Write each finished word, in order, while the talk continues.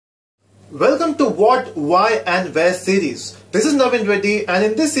Welcome to What, Why and Where series. This is Navin Reddy, and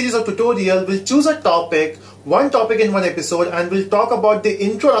in this series of tutorial we'll choose a topic, one topic in one episode, and we'll talk about the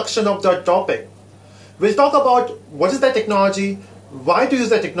introduction of that topic. We'll talk about what is that technology, why to use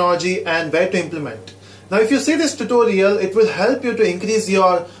that technology and where to implement. Now if you see this tutorial, it will help you to increase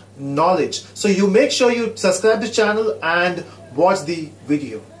your knowledge. So you make sure you subscribe to the channel and watch the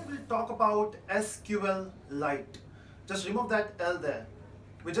video. We'll talk about SQLite. Just remove that L there.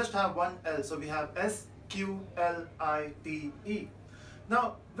 We just have one L, so we have SQLite.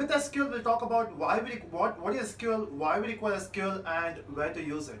 Now, with SQL, we'll talk about what is SQL, why we require SQL, and where to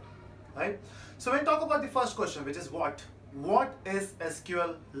use it. Right? So, we'll talk about the first question, which is what? What is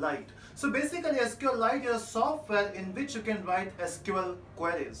SQLite? So, basically, SQLite is a software in which you can write SQL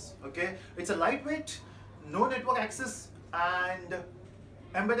queries. Okay, it's a lightweight, no network access, and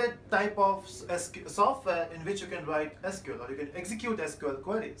embedded type of software in which you can write SQL or you can execute SQL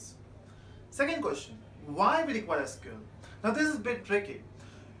queries. Second question, why we require SQL? Now this is a bit tricky.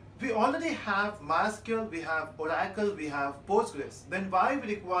 We already have MySQL, we have Oracle, we have Postgres. Then why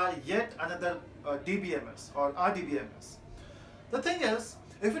we require yet another DBMS or RDBMS? The thing is,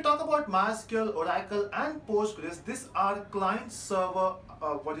 if we talk about MySQL, Oracle and Postgres, these are client server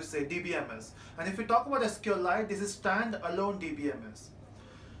DBMS. And if we talk about SQLite, this is standalone DBMS.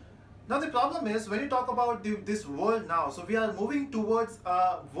 Now the problem is when you talk about this world now, so we are moving towards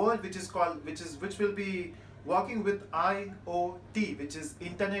a world which will be working with IoT, which is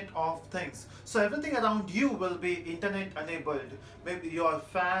Internet of Things. So everything around you will be internet enabled. Maybe your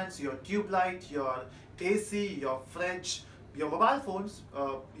fans, your tube light, your AC, your fridge, your mobile phones,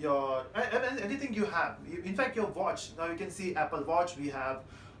 anything you have. In fact, your watch. Now you can see Apple Watch. We have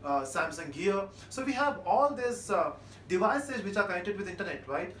Samsung Gear. So we have all these devices which are connected with internet,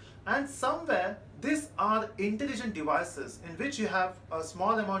 right? And somewhere these are intelligent devices in which you have a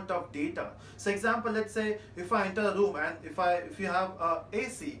small amount of data. So example, let's say if I enter a room and if you have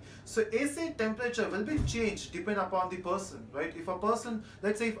AC, so AC temperature will be changed depending upon the person, right? If a person,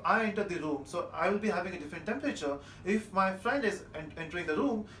 let's say if I enter the room, so I will be having a different temperature. If my friend is entering the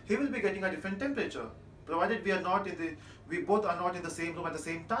room, he will be getting a different temperature, provided we both are not in the same room at the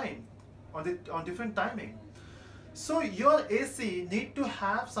same time, on different timing. So your AC need to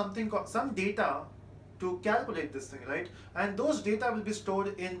have some data to calculate this thing, right? And those data will be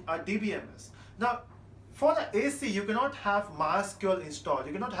stored in a DBMS. Now, for the AC, you cannot have MySQL installed,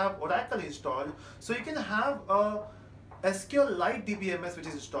 you cannot have Oracle installed, so you can have a SQLite DBMS which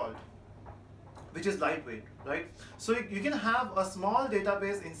is installed, which is lightweight, right? So you can have a small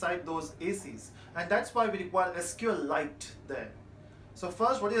database inside those ACs, and that's why we require SQLite there. So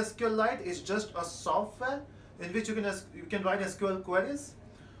first, what is SQLite? Is just a software in which you can write SQL queries.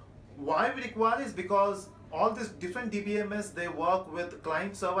 Why we require is because all these different DBMS, they work with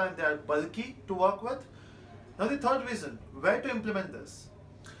client server and they are bulky to work with. Now the third reason, where to implement this?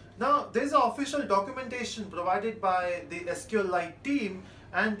 Now there is an official documentation provided by the SQLite team,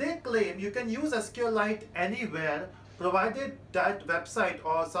 and they claim you can use SQLite anywhere provided that website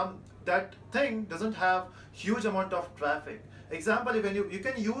or that thing doesn't have huge amount of traffic. Example, when you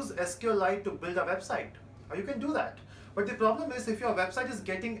can use SQLite to build a website. You can do that, but the problem is if your website is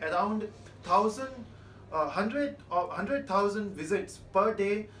getting around 100,000 visits per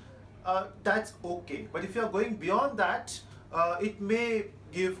day, that's okay. But if you are going beyond that, it may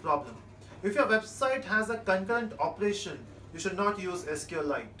give problem. If your website has a concurrent operation, you should not use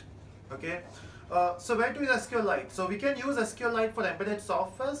SQLite. Okay. So where to use SQLite? So we can use SQLite for embedded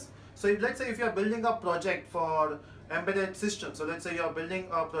softwares. So let's say if you are building a project for embedded system, so let's say you are building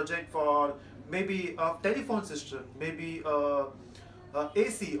a project for maybe a telephone system, maybe a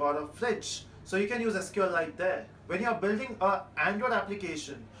AC or a fridge. So you can use SQLite there. When you are building an Android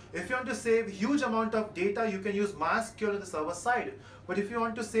application, if you want to save huge amount of data, you can use MySQL on the server side. But if you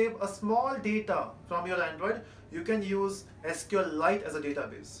want to save a small data from your Android, you can use SQLite as a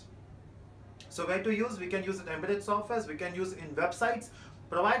database. So where to use? We can use in embedded softwares, we can use in websites,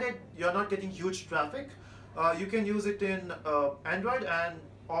 provided you're not getting huge traffic. You can use it in Android and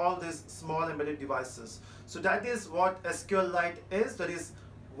all these small embedded devices. So that is what SQLite is. That is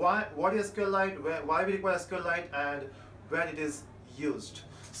what is SQLite, why we require SQLite, and where it is used.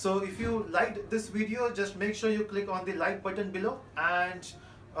 So if you liked this video, just make sure you click on the like button below, and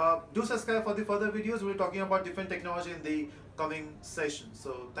do subscribe for the further videos. We'll be talking about different technology in the coming session.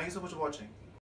 So thank you so much for watching.